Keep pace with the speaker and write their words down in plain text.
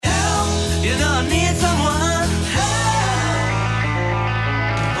You know I need someone.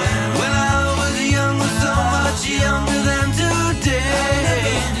 When I was young, was so much younger than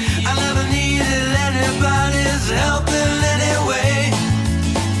today. I never needed anybody's help in any way.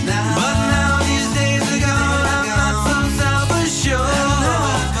 But now these days are gone, I'm not so self-assured.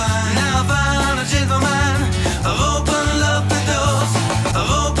 Now I found I changed my mind. I've opened up the doors. I've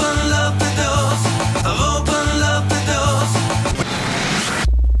opened up the doors. I've opened up the doors.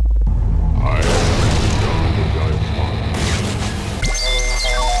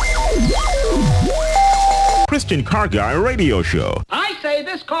 Christian Car Guy Radio Show. I say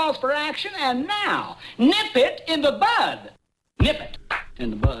this calls for action, and now, nip it in the bud. Nip it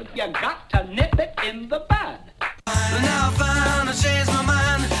in the bud. You got to nip it in the bud. Now I found I changed my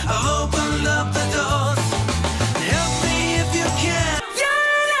mind. I've opened up the doors. Help me if you can.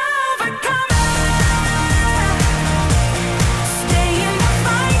 You're an overcomer. Stay in the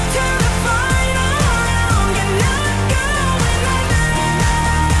fight to the final round. You're not going under.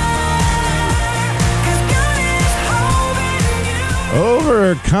 'Cause God is holding you.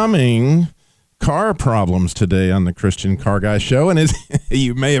 Overcoming car problems today on the Christian Car Guy Show. And as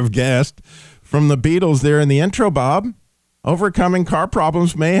you may have guessed from the Beatles there in the intro, Bob, overcoming car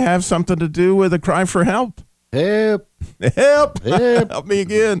problems may have something to do with a cry for help. Help. Help. Help. Help me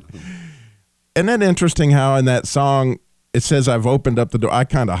again. Isn't that interesting how in that song it says, I've opened up the door? I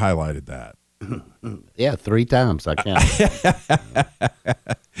kind of highlighted that. Yeah, 3 times I counted.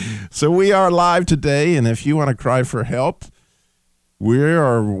 So we are live today, and if you want to cry for help, we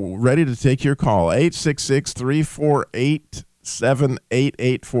are ready to take your call.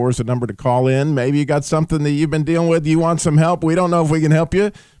 866-348-7884 is the number to call in. Maybe you got something that you've been dealing with. You want some help. We don't know if we can help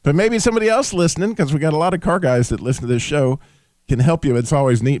you, but maybe somebody else listening, because we got a lot of car guys that listen to this show, can help you. It's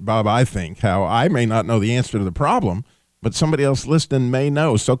always neat, Bob, I think, how I may not know the answer to the problem, but somebody else listening may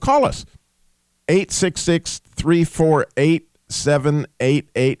know. So call us.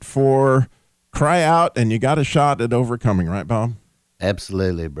 866-348-7884. Cry out, and you got a shot at overcoming, right, Bob?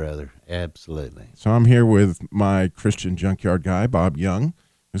 Absolutely, brother. Absolutely. So I'm here with my Christian junkyard guy, Bob Young,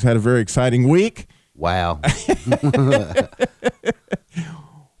 who's had a very exciting week. Wow.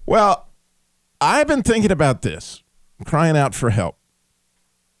 Well, I've been thinking about this, crying out for help.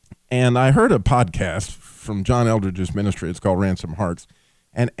 And I heard a podcast from John Eldridge's ministry. It's called Ransom Hearts.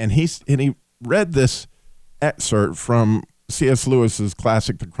 And he read this excerpt from C.S. Lewis's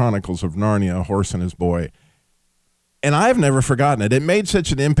classic, The Chronicles of Narnia, A Horse and His Boy. And I've never forgotten it. It made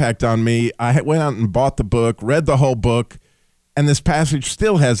such an impact on me. I went out and bought the book, read the whole book, and this passage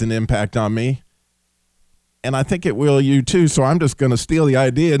still has an impact on me. And I think it will you too, so I'm just going to steal the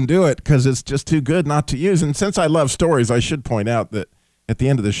idea and do it because it's just too good not to use. And since I love stories, I should point out that at the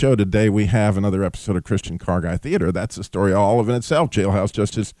end of the show today, we have another episode of Christian Car Guy Theater. That's a story all of in itself, Jailhouse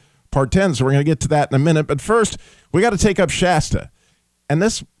Justice Part 10. So we're going to get to that in a minute. But first, we got to take up Shasta. And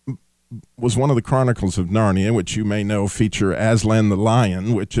this was one of the Chronicles of Narnia, which you may know feature Aslan the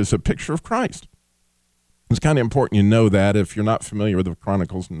lion, which is a picture of Christ. It's kind of important you know that if you're not familiar with the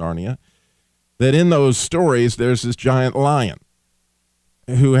Chronicles of Narnia, that in those stories, there's this giant lion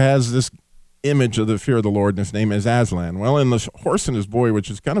who has this image of the fear of the Lord, and his name is Aslan. Well, in The Horse and His Boy,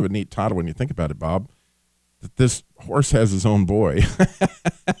 which is kind of a neat title when you think about it, Bob, that this horse has his own boy.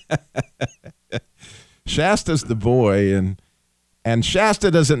 Shasta's the boy, and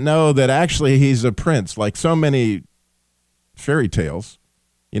Shasta doesn't know that actually he's a prince. Like so many fairy tales,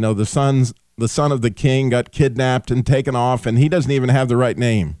 you know, the son of the king got kidnapped and taken off, and he doesn't even have the right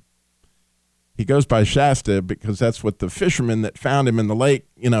name. He goes by Shasta because that's what the fisherman that found him in the lake,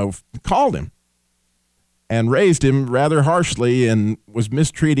 you know, called him and raised him rather harshly and was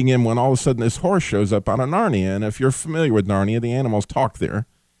mistreating him when all of a sudden this horse shows up on a Narnia. And if you're familiar with Narnia, the animals talk there.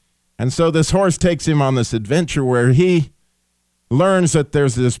 And so this horse takes him on this adventure where he learns that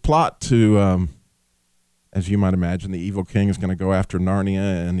there's this plot to, as you might imagine, the evil king is going to go after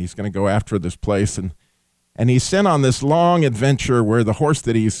Narnia, and he's going to go after this place. And he's sent on this long adventure where the horse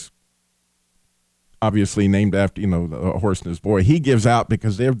that he's obviously named after, you know, the horse and his boy, he gives out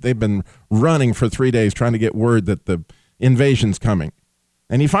because they've been running for 3 days trying to get word that the invasion's coming.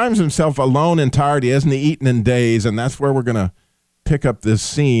 And he finds himself alone and tired. He hasn't eaten in days, and that's where we're going to pick up this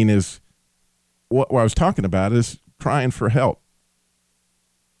scene is what I was talking about is crying for help.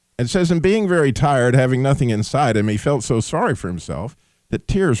 It says, and being very tired, having nothing inside him, he felt so sorry for himself that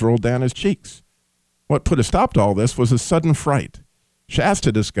tears rolled down his cheeks. What put a stop to all this was a sudden fright.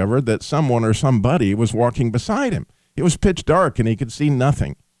 Shasta discovered that someone or somebody was walking beside him. It was pitch dark and he could see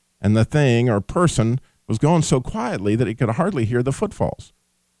nothing. And the thing or person was going so quietly that he could hardly hear the footfalls.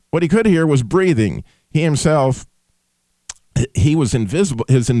 What he could hear was breathing. He himself he was invisible.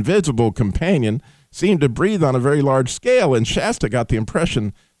 His invisible companion seemed to breathe on a very large scale, and Shasta got the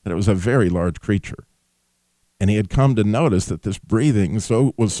impression that it was a very large creature. And he had come to notice that this breathing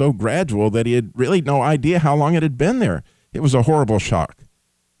was so gradual that he had really no idea how long it had been there. It was a horrible shock.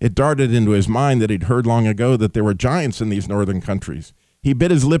 It darted into his mind that he'd heard long ago that there were giants in these northern countries. He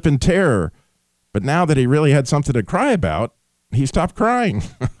bit his lip in terror, but now that he really had something to cry about, he stopped crying.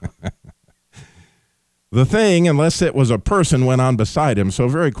 The thing, unless it was a person, went on beside him so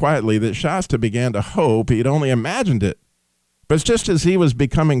very quietly that Shasta began to hope he'd only imagined it. But just as he was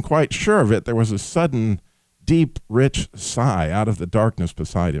becoming quite sure of it, there was a sudden, deep, rich sigh out of the darkness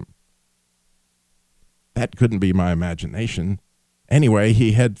beside him. That couldn't be my imagination. Anyway,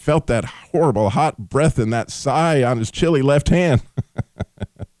 he had felt that horrible hot breath in that sigh on his chilly left hand.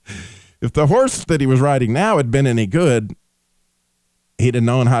 If the horse that he was riding now had been any good, he'd have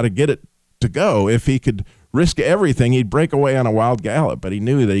known how to get it to go. If he could risk everything, he'd break away on a wild gallop, but he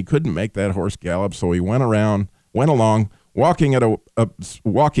knew that he couldn't make that horse gallop, so he went along, walking at a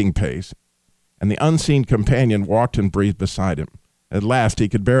walking pace, and the unseen companion walked and breathed beside him. At last, he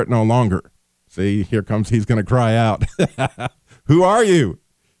could bear it no longer. See, he's going to cry out. "Who are you?"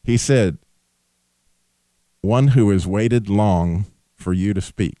 he said. "One who has waited long for you to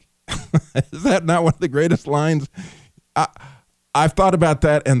speak." Is that not one of the greatest lines? I've thought about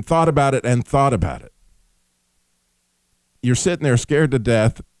that and thought about it and thought about it. You're sitting there scared to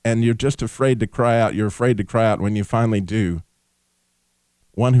death, and you're just afraid to cry out. You're afraid to cry out when you finally do.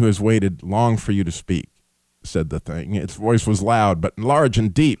 "One who has waited long for you to speak," said the thing. Its voice was loud, but large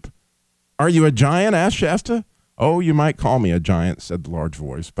and deep. "Are you a giant?" asked Shasta. "Oh, you might call me a giant," said the large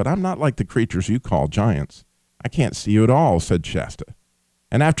voice, "but I'm not like the creatures you call giants. I can't see you at all," said Shasta.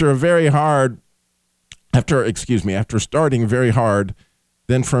 And after starting very hard,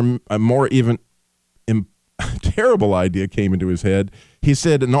 then from a more even terrible idea came into his head. He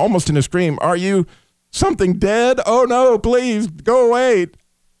said, and almost in a scream, "Are you something dead? Oh no, please go away.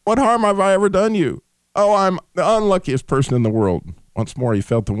 What harm have I ever done you? Oh, I'm the unluckiest person in the world." Once more he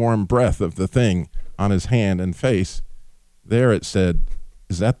felt the warm breath of the thing on his hand and face. There, it said,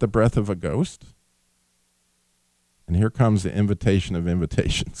 "Is that the breath of a ghost?" And here comes the invitation of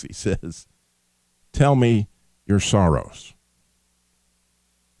invitations. He says, "Tell me your sorrows."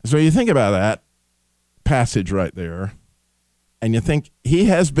 So you think about that passage right there, and you think he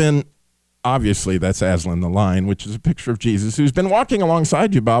has been, obviously that's Aslan the lion, which is a picture of Jesus, who's been walking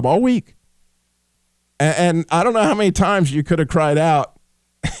alongside you, Bob, all week. And I don't know how many times you could have cried out,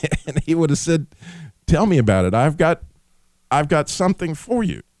 and he would have said, "Tell me about it. I've got something for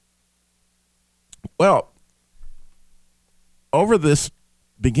you." Well, over this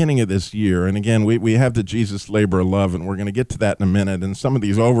beginning of this year, and again, we have the Jesus Labor of Love, and we're going to get to that in a minute, and some of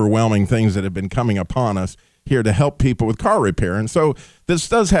these overwhelming things that have been coming upon us here to help people with car repair. And so this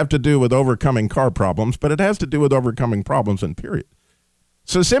does have to do with overcoming car problems, but it has to do with overcoming problems in period.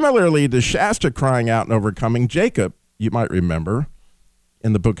 So similarly to Shasta crying out and overcoming, Jacob, you might remember,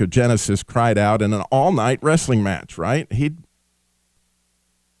 in the book of Genesis, cried out in an all-night wrestling match, right? He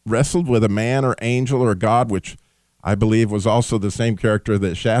wrestled with a man or angel or God, which I believe was also the same character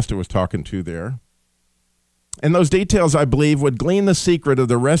that Shasta was talking to there. And those details, I believe, would glean the secret of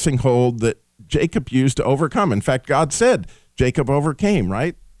the wrestling hold that Jacob used to overcome. In fact, God said Jacob overcame,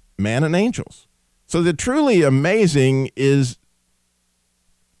 right? Man and angels. So the truly amazing is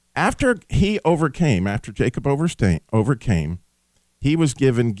after Jacob overcame, he was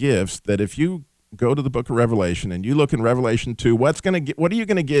given gifts that if you go to the book of Revelation and you look in Revelation 2, what are you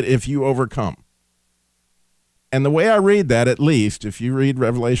going to get if you overcome? And the way I read that, at least, if you read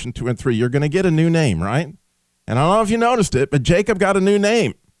Revelation 2 and 3, you're going to get a new name, right? And I don't know if you noticed it, but Jacob got a new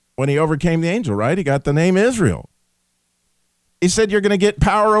name when he overcame the angel, right? He got the name Israel. He said you're going to get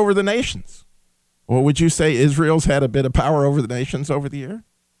power over the nations. Well, would you say Israel's had a bit of power over the nations over the year?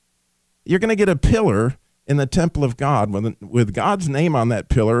 You're going to get a pillar in the temple of God with God's name on that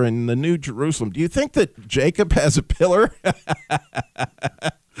pillar in the New Jerusalem. Do you think that Jacob has a pillar?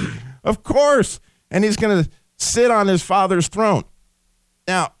 Of course. And he's going to sit on his father's throne.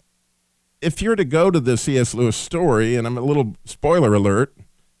 Now, if you're to go to the C.S. Lewis story, and I'm a little spoiler alert,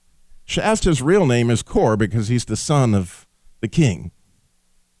 Shasta's real name is Kor because he's the son of the king.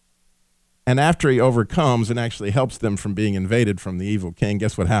 And after he overcomes and actually helps them from being invaded from the evil king,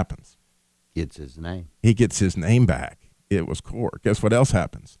 guess what happens? Gets his name. He gets his name back. It was Kor. Guess what else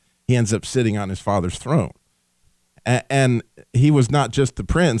happens? He ends up sitting on his father's throne. And he was not just the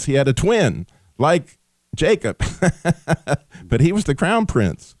prince. He had a twin, like Jacob. But he was the crown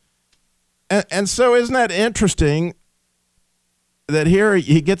prince. And so isn't that interesting that here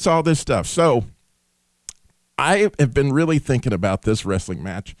he gets all this stuff? So I have been really thinking about this wrestling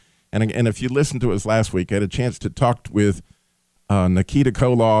match. And if you listened to us last week, I had a chance to talk with Nikita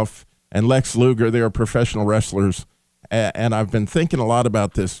Koloff and Lex Luger. They are professional wrestlers. And I've been thinking a lot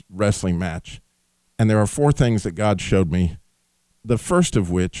about this wrestling match. And there are 4 things that God showed me. The first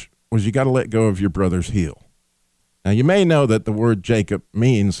of which was you got to let go of your brother's heel. Now, you may know that the word Jacob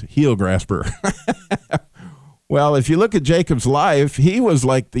means heel grasper. Well, if you look at Jacob's life, he was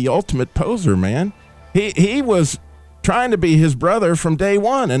like the ultimate poser, man. He was trying to be his brother from day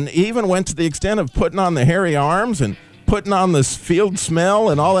one, and even went to the extent of putting on the hairy arms and putting on this field smell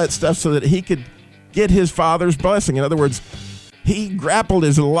and all that stuff so that he could get his father's blessing. In other words, he grappled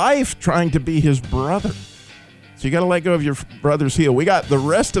his life trying to be his brother. So you got to let go of your brother's heel. We got the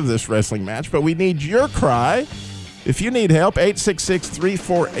rest of this wrestling match, but we need your cry. If you need help,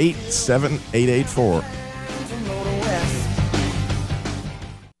 866-348-7884.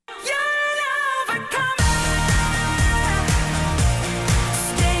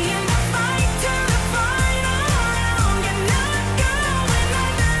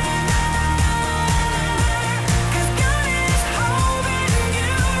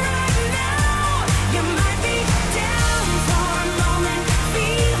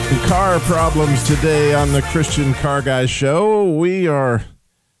 Car problems today on the Christian Car Guys show. We are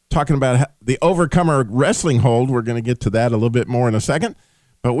talking about the Overcomer wrestling hold. We're going to get to that a little bit more in a second,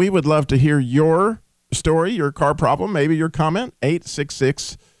 but we would love to hear your story, your car problem, maybe your comment.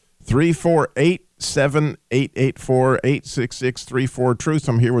 866-348-7884, 866-34-TRUTH.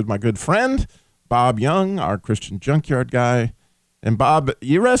 I'm here with my good friend Bob Young, our Christian junkyard guy. And Bob,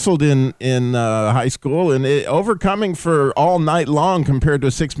 you wrestled in high school, and overcoming for all night long compared to a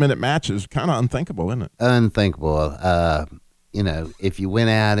 6-minute match is kind of unthinkable, isn't it? Unthinkable. If you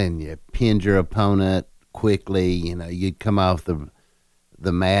went out and you pinned your opponent quickly, you'd come off the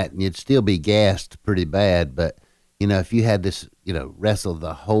mat and you'd still be gassed pretty bad. But, if you had this, wrestle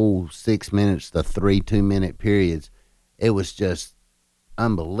the whole 6 minutes, the 3 2-minute periods, it was just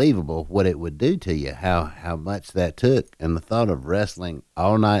unbelievable what it would do to you, how much that took. And the thought of wrestling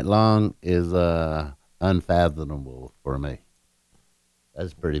all night long is unfathomable for me.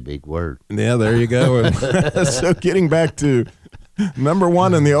 That's a pretty big word. Yeah, there you go. So getting back to number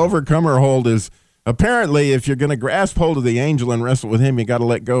 1 in the Overcomer hold is apparently if you're going to grasp hold of the angel and wrestle with him, you got to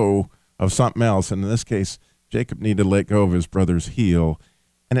let go of something else. And in this case, Jacob needed to let go of his brother's heel.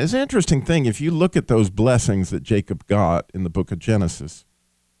 And it's an interesting thing, if you look at those blessings that Jacob got in the book of Genesis,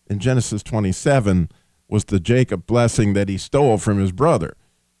 in Genesis 27 was the Jacob blessing that he stole from his brother.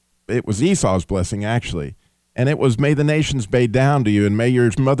 It was Esau's blessing, actually. And it was, may the nations bow down to you, and may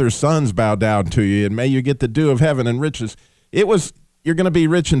your mother's sons bow down to you, and may you get the dew of heaven and riches. It was, you're going to be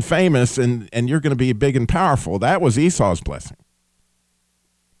rich and famous, and you're going to be big and powerful. That was Esau's blessing.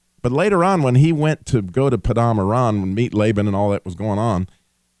 But later on, when he went to go to Padam Aram and meet Laban and all that was going on,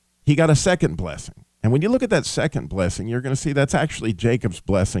 he got a second blessing. And when you look at that second blessing, you're going to see that's actually Jacob's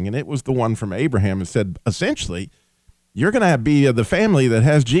blessing. And it was the one from Abraham that said, essentially, you're going to be the family that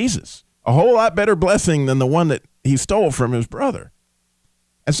has Jesus. A whole lot better blessing than the one that he stole from his brother.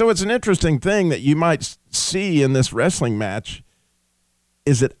 And so it's an interesting thing that you might see in this wrestling match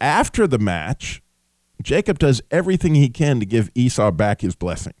is that after the match, Jacob does everything he can to give Esau back his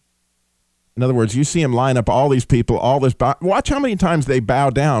blessing. In other words, you see him line up all these people, all this. Watch how many times they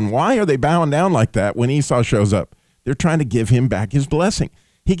bow down. Why are they bowing down like that when Esau shows up? They're trying to give him back his blessing.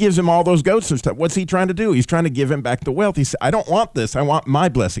 He gives him all those goats and stuff. What's he trying to do? He's trying to give him back the wealth. He said, I don't want this. I want my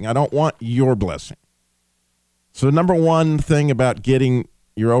blessing. I don't want your blessing. So number 1 thing about getting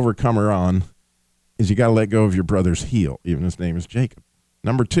your overcomer on is you got to let go of your brother's heel, even his name is Jacob.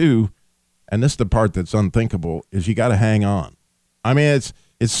 Number 2, and this is the part that's unthinkable, is you got to hang on. I mean, it's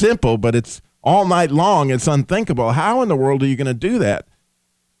simple, but it's all night long. It's unthinkable. How in the world are you going to do that?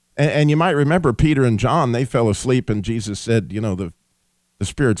 And you might remember Peter and John, they fell asleep, and Jesus said, the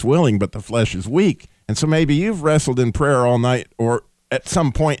spirit's willing, but the flesh is weak. And so maybe you've wrestled in prayer all night, or at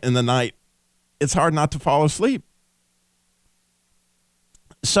some point in the night, it's hard not to fall asleep.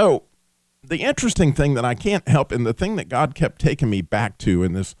 So the interesting thing that I can't help, and the thing that God kept taking me back to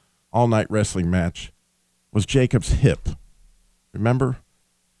in this all-night wrestling match, was Jacob's hip. Remember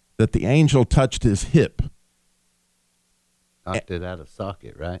that the angel touched his hip. Knocked it out of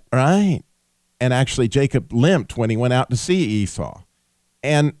socket, right? Right. And actually Jacob limped when he went out to see Esau.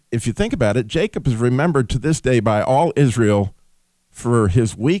 And if you think about it, Jacob is remembered to this day by all Israel for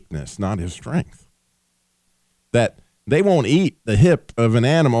his weakness, not his strength. That they won't eat the hip of an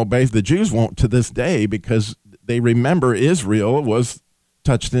animal, the Jews won't to this day, because they remember Israel was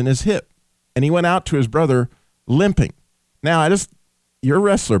touched in his hip. And he went out to his brother limping. Now, You're a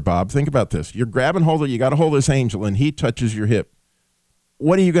wrestler, Bob. Think about this. You're grabbing hold of, you got to hold this angel, and he touches your hip.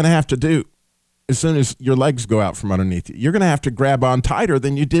 What are you going to have to do as soon as your legs go out from underneath you? You're going to have to grab on tighter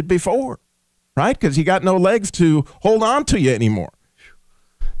than you did before, right? Because you got no legs to hold on to you anymore.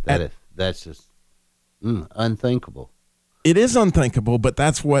 That's just unthinkable. It is unthinkable, but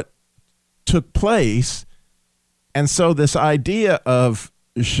that's what took place. And so this idea of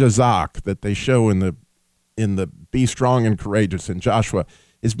Shazak that they show in the Be Strong and Courageous in Joshua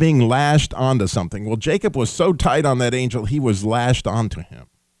is being lashed onto something. Well, Jacob was so tight on that angel, he was lashed onto him.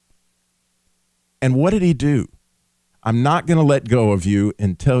 And what did he do? I'm not going to let go of you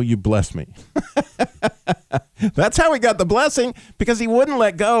until you bless me. That's how he got the blessing, because he wouldn't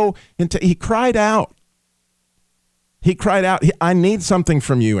let go until he cried out. He cried out, I need something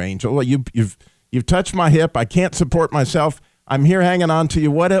from you, angel. You've touched my hip. I can't support myself. I'm here hanging on to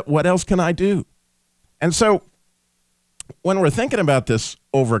you. What else can I do? And so when we're thinking about this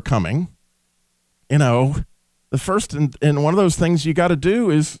overcoming, the first and one of those things you got to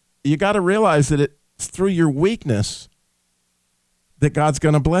do is you got to realize that it's through your weakness that God's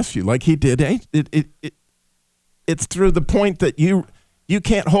going to bless you, like he did. It's through the point that you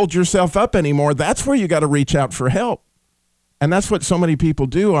can't hold yourself up anymore. That's where you got to reach out for help. And that's what so many people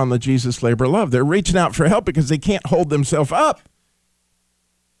do on the Jesus Labor Love. They're reaching out for help because they can't hold themselves up.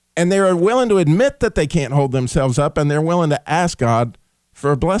 And they're willing to admit that they can't hold themselves up, and they're willing to ask God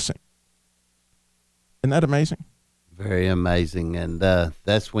for a blessing. Isn't that amazing? Very amazing. And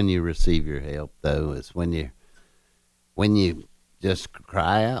that's when you receive your help, though, is when you just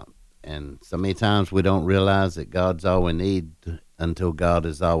cry out. And so many times we don't realize that God's all we need until God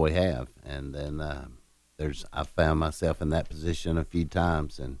is all we have. And then I found myself in that position a few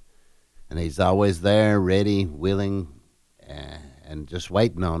times, and he's always there, ready, willing, and just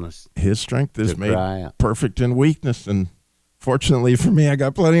waiting on us. His strength is made perfect in weakness, and fortunately for me, I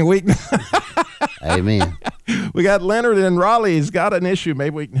got plenty of weakness. Amen. We got Leonard in Raleigh. He's got an issue.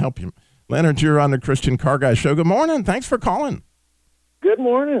 Maybe we can help him. Leonard, you're on the Christian Car Guy Show. Good morning. Thanks for calling. Good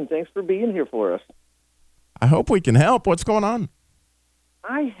morning. Thanks for being here for us. I hope we can help. What's going on?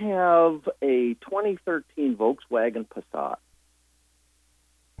 I have a 2013 Volkswagen Passat.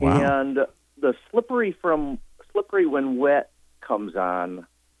 Wow. And the slippery when wet comes on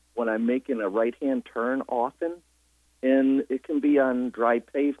when I'm making a right-hand turn often, and it can be on dry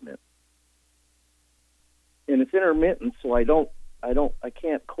pavement. And it's intermittent, so I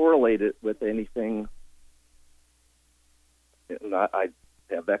can't correlate it with anything. And I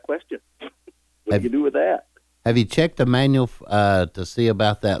have that question. What do you do with that? Have you checked the manual to see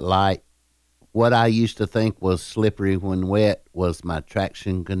about that light? What I used to think was slippery when wet was my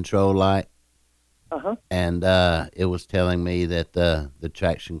traction control light. Uh-huh. And it was telling me that the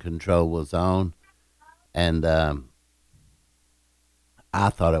traction control was on. And I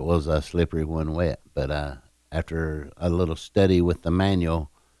thought it was slippery when wet. But after a little study with the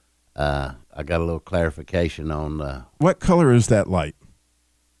manual, I got a little clarification on... what color is that light?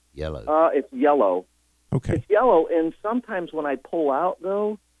 Yellow. It's yellow. Okay. It's yellow, and sometimes when I pull out,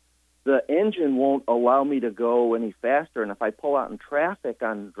 though, the engine won't allow me to go any faster. And if I pull out in traffic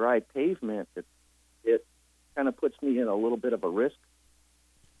on dry pavement, it kind of puts me in a little bit of a risk.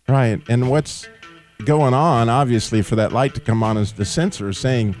 Right. And what's going on, obviously, for that light to come on is the sensor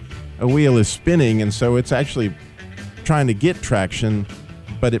saying a wheel is spinning, and so it's actually trying to get traction,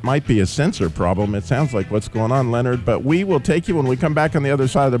 but it might be a sensor problem. It sounds like what's going on, Leonard. But we will take you when we come back on the other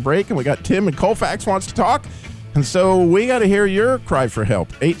side of the break, and we got Tim in Colfax wants to talk. And so we got to hear your cry for help.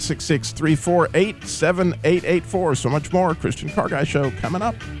 866-348-7884. So much more. Christian Car Guy Show coming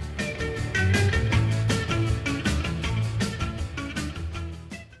up.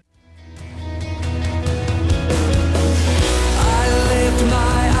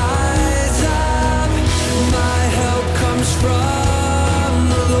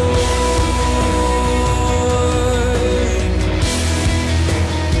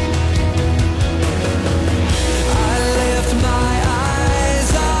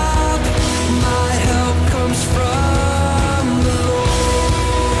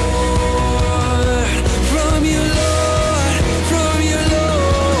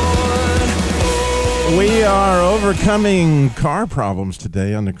 We are overcoming car problems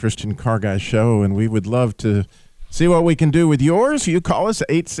today on the Christian Car Guy Show, and we would love to see what we can do with yours. You call us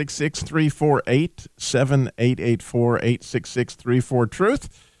 866-348-7884, 866-34-TRUTH.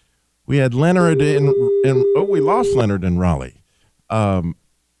 We had Leonard we lost Leonard in Raleigh,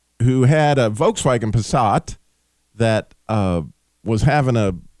 who had a Volkswagen Passat that was having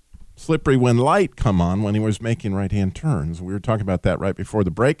a slippery when light come on when he was making right-hand turns. We were talking about that right before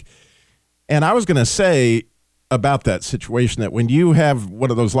the break. And I was going to say, about that situation, that when you have one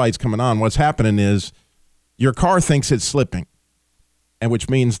of those lights coming on, what's happening is your car thinks it's slipping, and which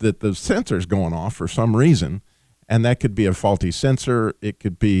means that the sensor's going off for some reason, and that could be a faulty sensor. It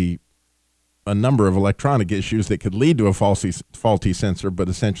could be a number of electronic issues that could lead to a faulty sensor, but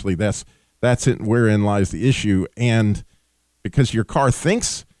essentially that's it, wherein lies the issue. And because your car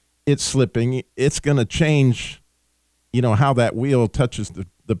thinks it's slipping, it's going to change, how that wheel touches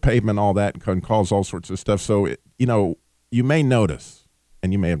the pavement, all that, and can cause all sorts of stuff. So, you may notice,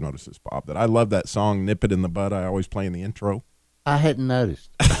 and you may have noticed this, Bob, that I love that song, Nip It in the Bud. I always play in the intro. I hadn't noticed.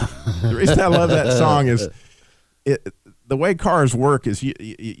 The reason I love that song is the way cars work is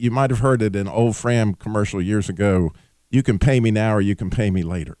you might have heard it in an old Fram commercial years ago. You can pay me now or you can pay me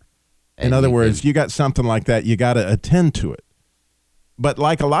later. In other words, you got something like that, you got to attend to it. But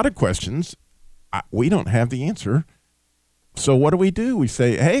like a lot of questions, we don't have the answer. So what do? We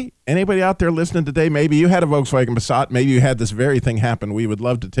say, hey, anybody out there listening today, maybe you had a Volkswagen Passat, maybe you had this very thing happen. We would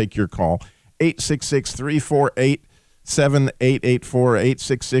love to take your call. 866-348-7884,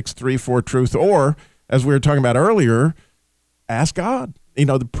 866-34-TRUTH. Or, as we were talking about earlier, ask God.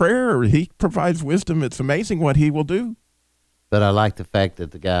 The prayer, he provides wisdom. It's amazing what he will do. But I like the fact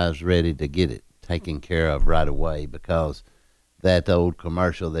that the guy's ready to get it taken care of right away, because that old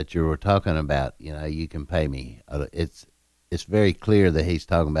commercial that you were talking about, you can pay me. It's very clear that he's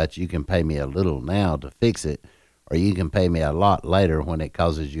talking about you can pay me a little now to fix it, or you can pay me a lot later when it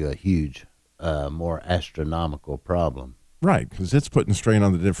causes you a huge, more astronomical problem. Right, because it's putting strain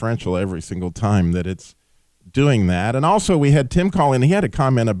on the differential every single time that it's doing that. And also we had Tim call in. He had a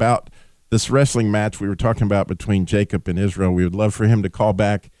comment about this wrestling match we were talking about between Jacob and Israel. We would love for him to call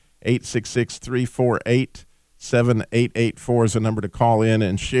back. 866-348-7884 is the number to call in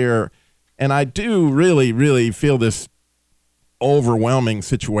and share. And I do really, really feel this overwhelming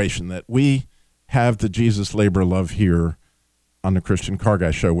situation that we have the Jesus Labor Love here on the Christian Car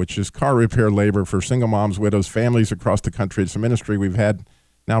Guy Show, which is car repair labor for single moms, widows, families across the country. It's a ministry we've had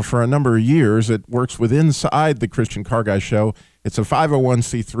now for a number of years. It works inside the Christian Car Guy Show. It's a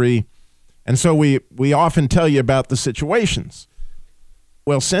 501c3. And so we often tell you about the situations.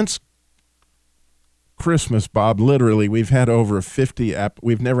 Well, since Christmas, Bob, literally we've had over 50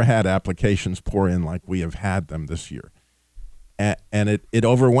 we've never had applications pour in like we have had them this year. And it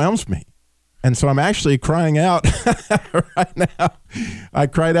overwhelms me. And so I'm actually crying out right now. I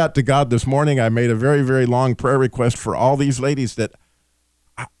cried out to God this morning. I made a very, very long prayer request for all these ladies that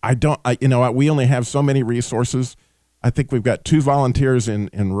we only have so many resources. I think we've got 2 volunteers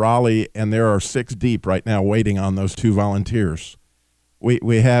in Raleigh, and there are 6 deep right now waiting on those 2 volunteers.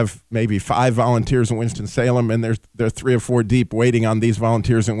 We have maybe 5 volunteers in Winston-Salem, and there are 3 or 4 deep waiting on these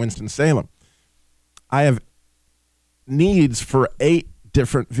volunteers in Winston-Salem. I have needs for 8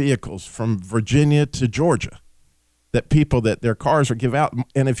 different vehicles from Virginia to Georgia that their cars are give out.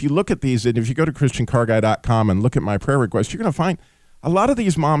 And if you look at these, and if you go to ChristianCarGuy.com and look at my prayer requests, you're going to find a lot of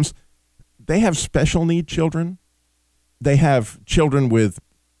these moms, they have special need children. They have children with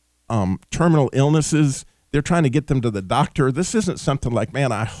terminal illnesses. They're trying to get them to the doctor. This isn't something like,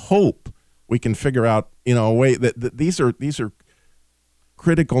 man, I hope we can figure out, a way that these are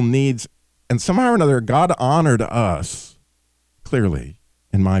critical needs. And somehow or another, God honored us, clearly,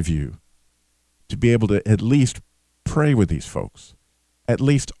 in my view, to be able to at least pray with these folks, at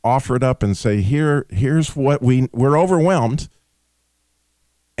least offer it up and say, here's what we're overwhelmed.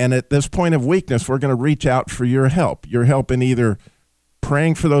 And at this point of weakness, we're going to reach out for your help in either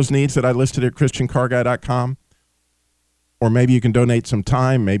praying for those needs that I listed at ChristianCarGuy.com, or maybe you can donate some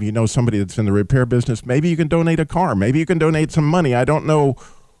time. Maybe you know somebody that's in the repair business. Maybe you can donate a car. Maybe you can donate some money. I don't know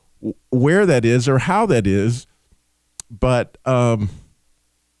where that is or how that is, but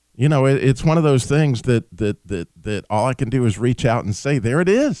it's one of those things that all I can do is reach out and say, there it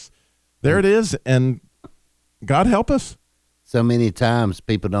is, and God help us. So many times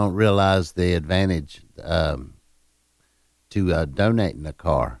people don't realize the advantage to donating a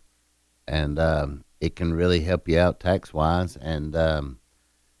car, and it can really help you out tax-wise, and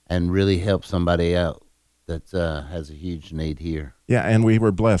really help somebody out that has a huge need here. Yeah, and we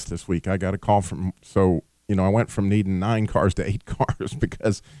were blessed this week. I got a call I went from needing 9 cars to 8 cars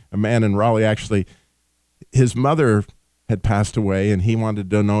because a man in Raleigh, actually, his mother had passed away, and he wanted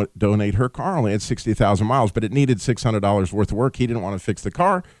to donate her car. Only had 60,000 miles, but it needed $600 worth of work. He didn't want to fix the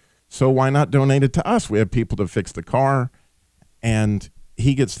car, so why not donate it to us? We have people to fix the car, and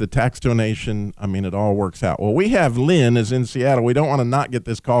he gets the tax donation. I mean, it all works out. Well, we have Lynn is in Seattle. We don't want to not get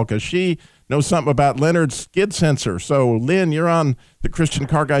this call because she knows something about Leonard's skid sensor. So, Lynn, you're on the Christian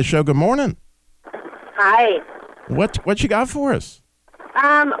Car Guy Show. Good morning. Hi. What you got for us?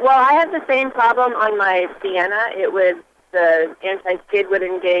 Well, I have the same problem on my Sienna. The anti-skid would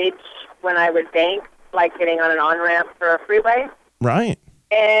engage when I would bank, like getting on an on-ramp for a freeway. Right.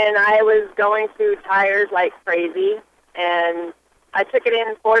 And I was going through tires like crazy, and I took it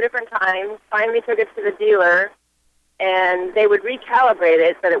in 4 different times, finally took it to the dealer, and they would recalibrate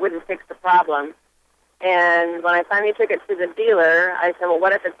it, but it wouldn't fix the problem. And when I finally took it to the dealer, I said, well,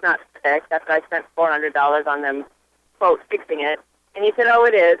 what if it's not fixed after I spent $400 on them, quote, fixing it? And he said, oh,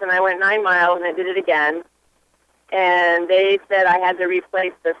 it is. And I went 9 miles, and I did it again. And they said I had to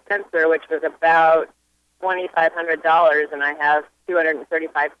replace the sensor, which was about $2,500, and I have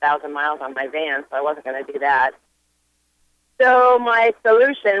 235,000 miles on my van, so I wasn't going to do that. So my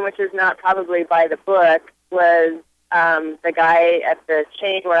solution, which is not probably by the book, was the guy at the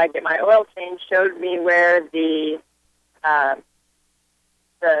change where I get my oil change showed me where the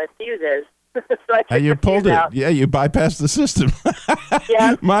fuse is. So I took You the pulled fuse it. out. Yeah, you bypassed the system.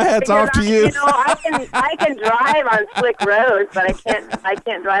 Yeah, My hat's because off to you. I can drive on slick roads, but I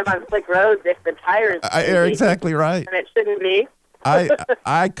can't drive on slick roads if the tires. You're exactly right. And it shouldn't be.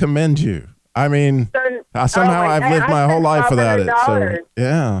 I commend you. I mean, So, somehow I've lived my whole life without it. So $1,200.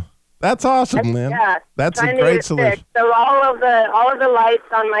 yeah, that's awesome, Lynn. Yeah, That's a trying to great get it solution. fixed. So all of the lights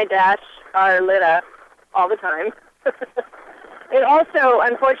on my dash are lit up all the time. It also,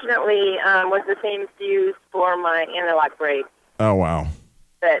 unfortunately, was the same fuse for my anti-lock brakes. Oh wow.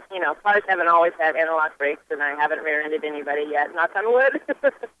 But, cars haven't always had anti-lock brakes, and I haven't rear-ended anybody yet, knock on wood.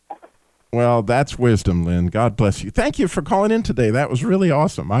 Well, that's wisdom, Lynn. God bless you. Thank you for calling in today. That was really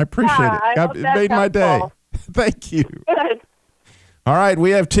awesome. I appreciate I it. hope It that's made my day. helpful. Thank you. Good. All right,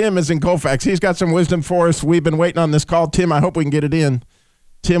 we have Tim as in Colfax. He's got some wisdom for us. We've been waiting on this call. Tim, I hope we can get it in.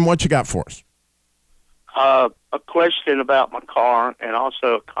 Tim, what you got for us? A question about my car and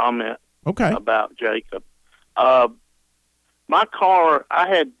also a comment Okay. about Jacob. My car, I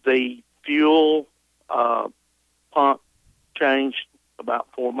had the fuel pump changed about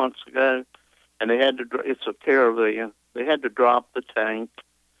 4 months ago, and they had to. It's a Caravan. They had to drop the tank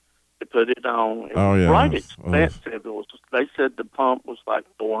to put it on. It Oh, was yeah. right expensive. They said the pump was like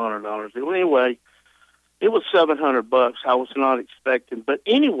 $400. Anyway, it was $700. I was not expecting, but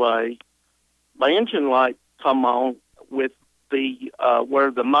anyway, my engine light come on with the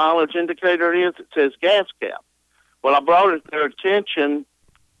where the mileage indicator is. It says gas cap. Well, I brought it to their attention,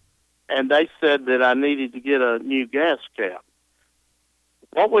 and they said that I needed to get a new gas cap.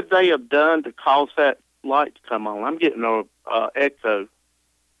 What would they have done to cause that light to come on? I'm getting a echo.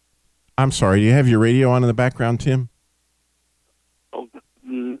 I'm sorry. Do you have your radio on in the background, Tim? Oh,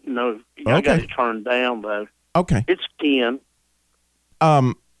 no, I got Okay. it turned down though. Okay. It's 10.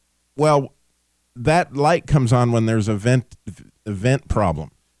 Well, that light comes on when there's a vent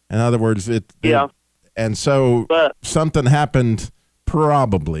problem. In other words, Yeah. And so But- something happened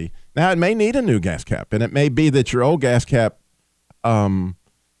probably. Now, it may need a new gas cap, and it may be that your old gas cap,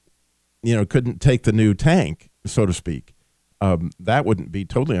 couldn't take the new tank, so to speak. That wouldn't be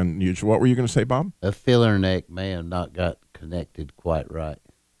totally unusual. What were you going to say, Bob? A filler neck may have not got connected quite right.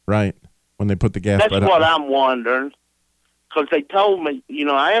 Right. When they put the gas That's button what on. I'm wondering. Because they told me,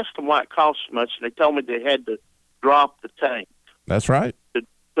 I asked them why it cost so much, and they told me they had to drop the tank That's right. to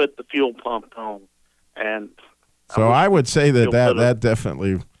put the fuel pump on. And So I would say Feel better. that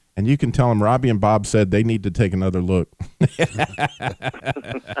definitely, and you can tell them Robbie and Bob said they need to take another look.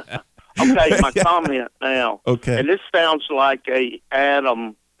 Okay, my comment now. Okay. And this sounds like a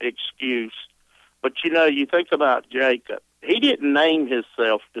Adam excuse, but you think about Jacob. He didn't name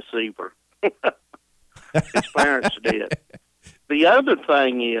himself Deceiver. His parents did. The other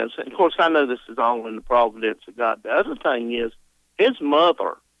thing is, and of course I know this is all in the providence of God. The other thing is, his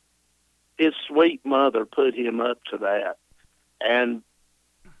mother, his sweet mother, put him up to that, and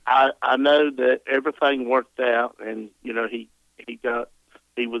I know that everything worked out, and he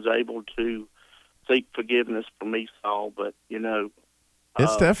was able to seek forgiveness from Esau, but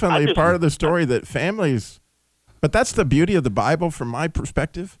It's definitely part of the story that families, but that's the beauty of the Bible from my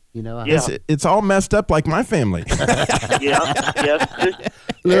perspective. Yeah. It's all messed up like my family. yes.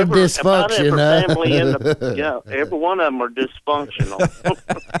 Little About dysfunction, every family every one of them are dysfunctional.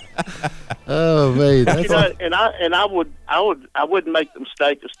 Oh man, that's and I wouldn't make the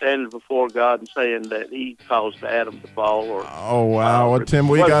mistake of standing before God and saying that He caused Adam to fall. Or Oh, wow. Well, Tim,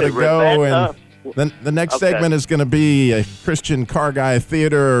 we what got is to it, go. Rebecca? And then the next Okay. segment is going to be a Christian Car Guy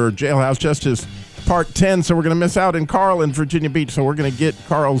Theater or Jailhouse Justice Part 10. So we're going to miss out in Carl in Virginia Beach. So we're going to get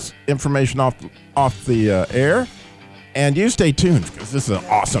Carl's information off the air. And you stay tuned because this is an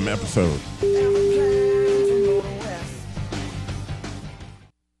awesome episode.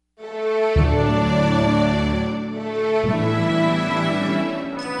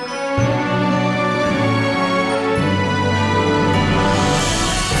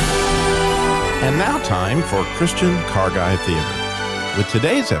 time for Christian Car Guy Theater. With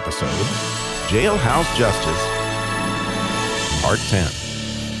today's episode, Jailhouse Justice, Part 10.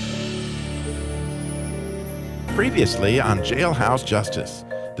 Previously on Jailhouse Justice,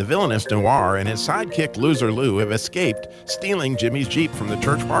 the villainous Noir and his sidekick Loser Lou have escaped, stealing Jimmy's Jeep from the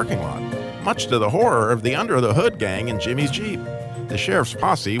church parking lot, much to the horror of the Under the Hood gang in Jimmy's Jeep. The sheriff's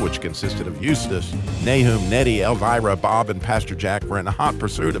posse, which consisted of Eustace, Nahum, Nettie, Elvira, Bob, and Pastor Jack, were in a hot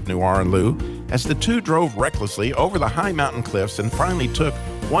pursuit of Noir and Lou as the two drove recklessly over the high mountain cliffs and finally took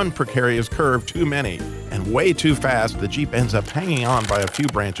one precarious curve too many. And way too fast, the Jeep ends up hanging on by a few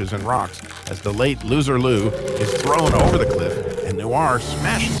branches and rocks as the late Loser Lou is thrown over the cliff and Noir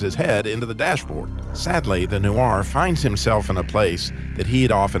smashes his head into the dashboard. Sadly, the Noir finds himself in a place that he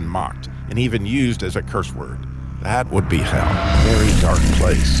had often mocked and even used as a curse word. That would be hell. Very dark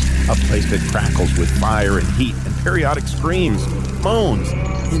place. A place that crackles with fire and heat and periodic screams, moans,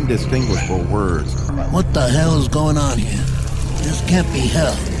 indistinguishable words. What the hell is going on here? This can't be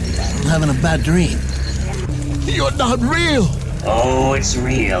hell. I'm having a bad dream. You're not real! Oh, it's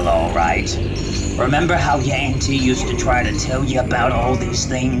real, all right. Remember how Yang T used to try to tell you about all these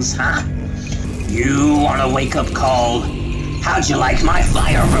things, huh? You want a wake-up call? How'd you like my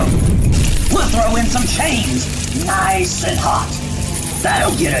fire room? We'll throw in some chains. Nice and hot.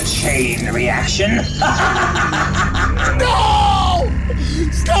 That'll get a chain reaction. No!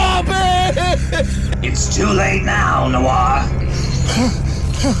 Stop it! It's too late now, Noir.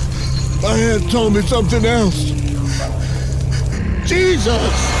 My aunt told me something else.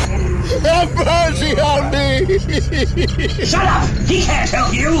 Jesus! Have mercy on me! Shut up! He can't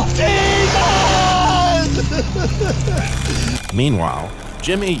help you! Jesus! Meanwhile,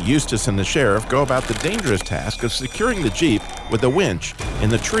 Jimmy, Eustace, and the sheriff go about the dangerous task of securing the Jeep with a winch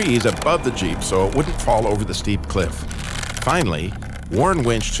in the trees above the Jeep so it wouldn't fall over the steep cliff. Finally, Warren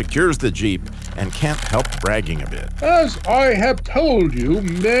Winch secures the Jeep and can't help bragging a bit. As I have told you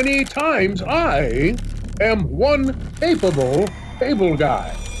many times, I am one capable cable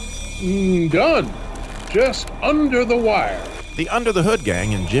guy. Done. Just under the wire. The Under the Hood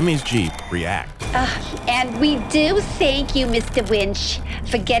gang and Jimmy's Jeep react. And we do thank you, Mr. Winch,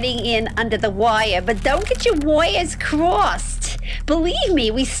 for getting in under the wire, but don't get your wires crossed. Believe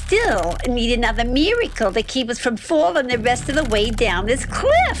me, we still need another miracle to keep us from falling the rest of the way down this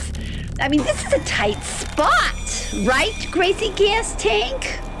cliff. I mean, this is a tight spot, right, Gracie Gas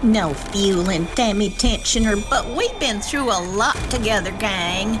Tank? No fuel and damage tensioner, but we've been through a lot together,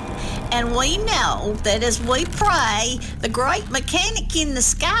 gang. And we know that as we pray, the great mechanic in the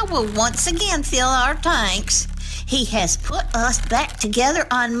sky will once again fill our tanks. He has put us back together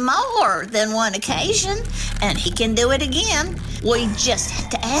on more than one occasion, and he can do it again. We just have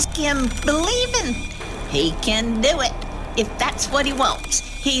to ask him, believing. He can do it, if that's what he wants.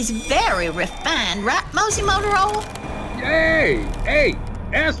 He's very refined, right, Mosey Motorola? Hey,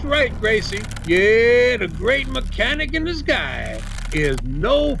 that's right, Gracie. Yeah, the great mechanic in the sky is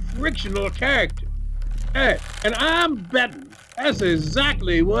no frictional character. Hey, and I'm betting that's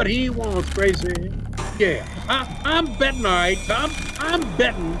exactly what he wants, Gracie. Yeah, I'm betting, all right, Tom. I'm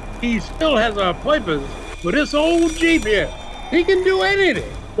betting he still has a purpose for this old Jeep here. He can do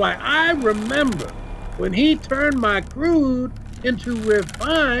anything. Why, I remember when he turned my crude into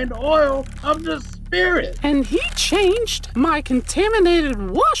refined oil of the Spirit. And he changed my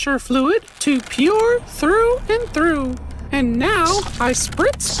contaminated washer fluid to pure through and through. And now I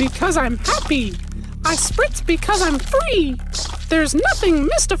spritz because I'm happy. I spritz because I'm free. There's nothing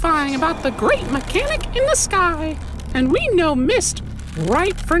mystifying about the great mechanic in the sky. And we know mist,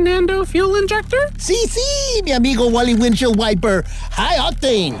 right, Fernando Fuel Injector? Si, mi amigo Wally Windshield Wiper. High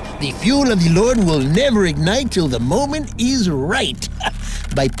octane. The fuel of the Lord will never ignite till the moment is right.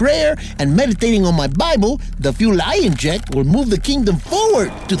 By prayer and meditating on my Bible, the fuel I inject will move the kingdom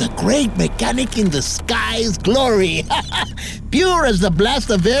forward to the great mechanic in the sky's glory. Pure as the blast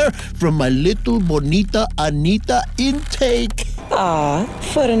of air from my little bonita Anita intake. Ah,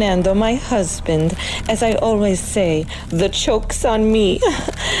 Fernando, my husband. As I always say, the choke's on me.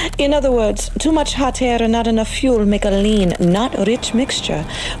 In other words, too much hot air and not enough fuel make a lean, not rich mixture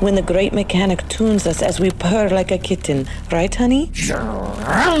when the great mechanic tunes us as we purr like a kitten. Right, honey?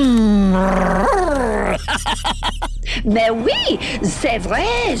 Mais oui, c'est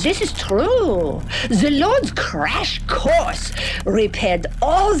vrai, this is true. The Lord's crash course repaired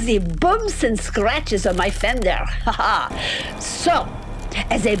all the bumps and scratches on my fender. So,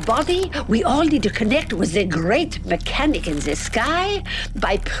 as a body, we all need to connect with the great mechanic in the sky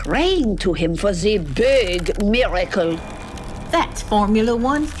by praying to him for the big miracle. That's Formula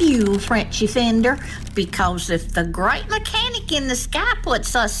One fuel, Frenchy Fender. Because if the great mechanic in the sky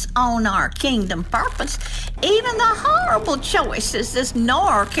puts us on our kingdom purpose, even the horrible choices this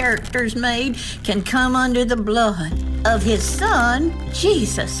Noir character's made can come under the blood of his son,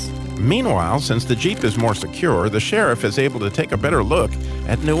 Jesus. Meanwhile, since the Jeep is more secure, the sheriff is able to take a better look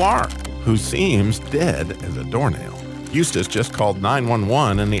at Noir, who seems dead as a doornail. Eustace just called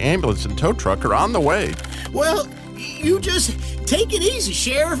 911 and the ambulance and tow truck are on the way. Well, you just take it easy,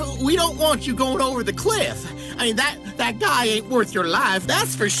 Sheriff. We don't want you going over the cliff. I mean, that guy ain't worth your life,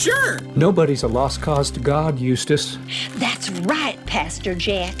 that's for sure. Nobody's a lost cause to God, Eustace. That's right, Pastor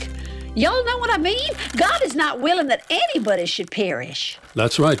Jack. Y'all know what I mean? God is not willing that anybody should perish.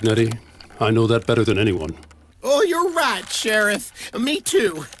 That's right, Nettie. I know that better than anyone. Oh, you're right, Sheriff. Me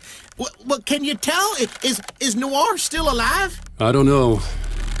too. Well, can you tell? Is Noir still alive? I don't know.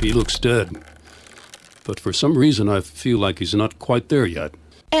 He looks dead. But for some reason, I feel like he's not quite there yet.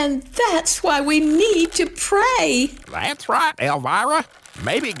 And that's why we need to pray. That's right, Elvira.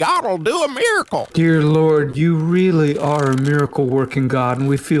 Maybe God will do a miracle. Dear Lord, you really are a miracle-working God, and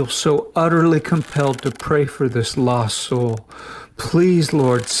we feel so utterly compelled to pray for this lost soul. Please,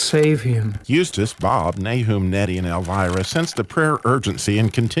 Lord, save him. Eustace, Bob, Nahum, Nettie, and Elvira sense the prayer urgency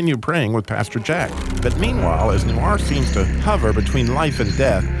and continue praying with Pastor Jack. But meanwhile, as Noir seems to hover between life and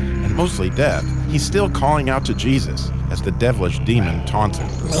death, and mostly death, he's still calling out to Jesus as the devilish demon taunts him.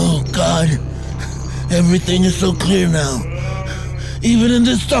 Oh, God. Everything is so clear now. Even in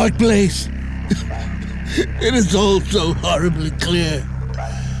this dark place. It is all so horribly clear.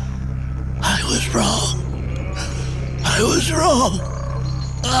 I was wrong. I was wrong.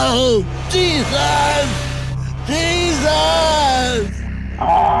 Oh, Jesus! Jesus!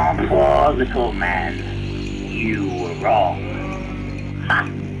 Oh, poor little man. You were wrong. Ha!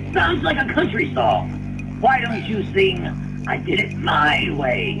 Sounds like a country song. Why don't you sing, I Did It My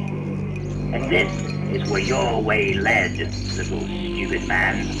Way? And this is where your way led, little stupid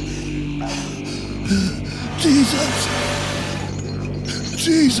man. Jesus!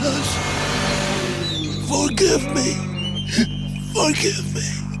 Jesus! Forgive me! Forgive me!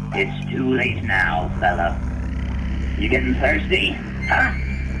 It's too late now, fella. You getting thirsty? Huh?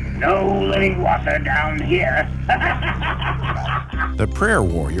 No living water down here. The prayer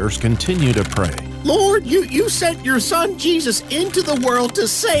warriors continue to pray. Lord, you sent your son Jesus into the world to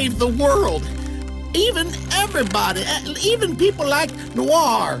save the world. Even everybody, even people like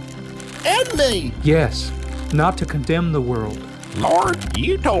Noir and me. Yes, not to condemn the world. Lord,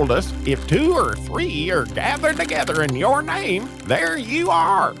 you told us if 2 or 3 are gathered together in your name, there you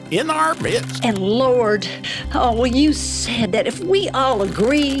are, in our midst. And Lord, you said that if we all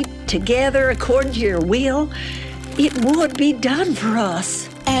agreed together according to your will, it would be done for us.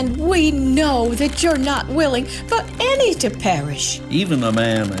 And we know that you're not willing for any to perish. Even a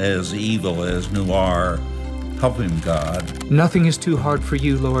man as evil as Noir, help him, God. Nothing is too hard for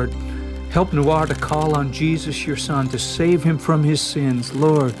you, Lord. Help Noir to call on Jesus, your son, to save him from his sins,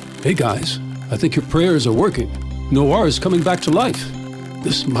 Lord. Hey, guys, I think your prayers are working. Noir is coming back to life.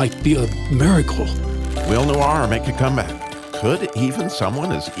 This might be a miracle. Will Noir make a comeback? Could even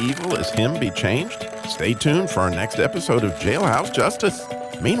someone as evil as him be changed? Stay tuned for our next episode of Jailhouse Justice.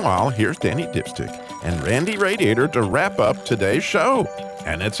 Meanwhile, here's Danny Dipstick and Randy Radiator to wrap up today's show.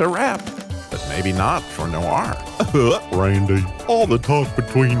 And it's a wrap, but maybe not for Noir. Randy, all the talk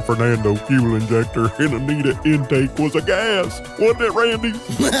between Fernando Fuel Injector and Anita Intake was a gas, wasn't it, Randy?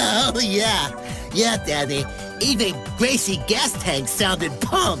 Oh, yeah. Yeah, Daddy. Even Gracie gas tank sounded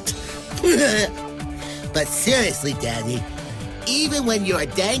pumped. But seriously, Daddy, even when you're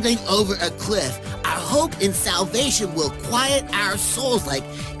dangling over a cliff, our hope in salvation will quiet our souls like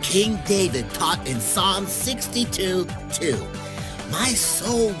King David taught in Psalm 62:2. My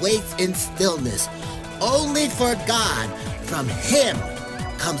soul waits in stillness, only for God. From him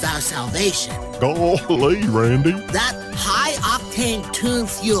comes our salvation. Golly, Randy. That high-octane tuned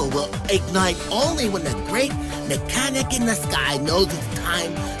fuel will ignite only when the great mechanic in the sky knows it's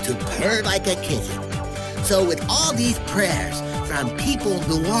time to purr like a kitten. So with all these prayers from people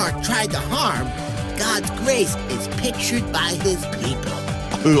Noir tried to harm, God's grace is pictured by his people.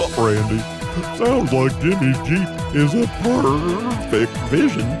 Randy, sounds like Jimmy's Jeep is a perfect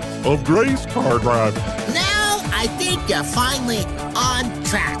vision of Grace car driving. Now I think you're finally on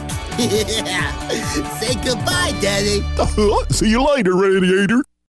track. Say goodbye, Daddy. See you later, Radiator.